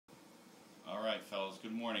fellas,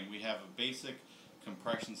 good morning. We have a basic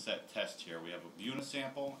compression set test here. We have a Buna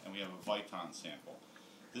sample and we have a Viton sample.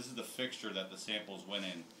 This is the fixture that the samples went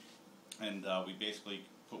in, and we basically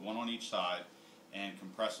put one on each side and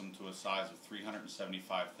compress them to a size of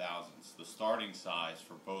 375 thousandths. The starting size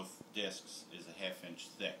for both discs is a ½ inch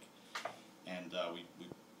thick, and we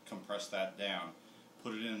compress that down,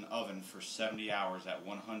 put it in an oven for 70 hours at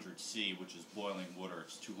 100 C, which is boiling water.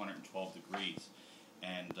 It's 212 degrees.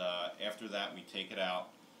 And after that, we take it out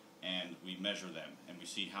and we measure them, and we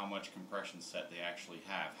see how much compression set they actually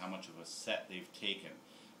have, how much of a set they've taken.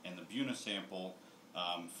 And the Buna sample,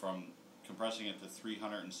 from compressing it to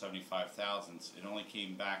 375 thousandths, it only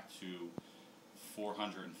came back to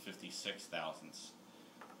 456 thousandths.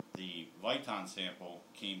 The Viton sample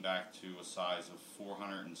came back to a size of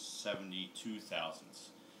 472 thousandths.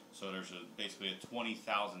 So there's basically a 20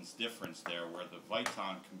 thousandths difference there, where the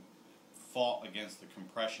Viton fought against the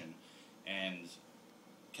compression and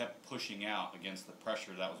kept pushing out against the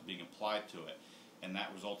pressure that was being applied to it, and that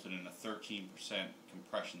resulted in a 13%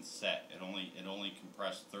 compression set. It only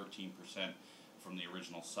compressed 13% from the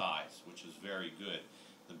original size, which is very good.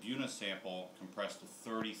 The Buna sample compressed to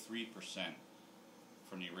 33%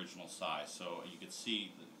 from the original size. So you could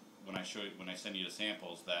see when I send you the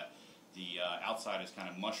samples that the outside is kind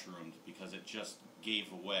of mushroomed because it just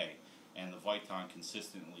gave away, and the Viton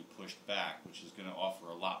consistently pushed back, which is going to offer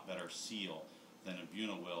a lot better seal than a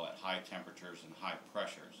Buna will at high temperatures and high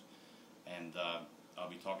pressures. And I'll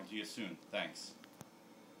be talking to you soon. Thanks.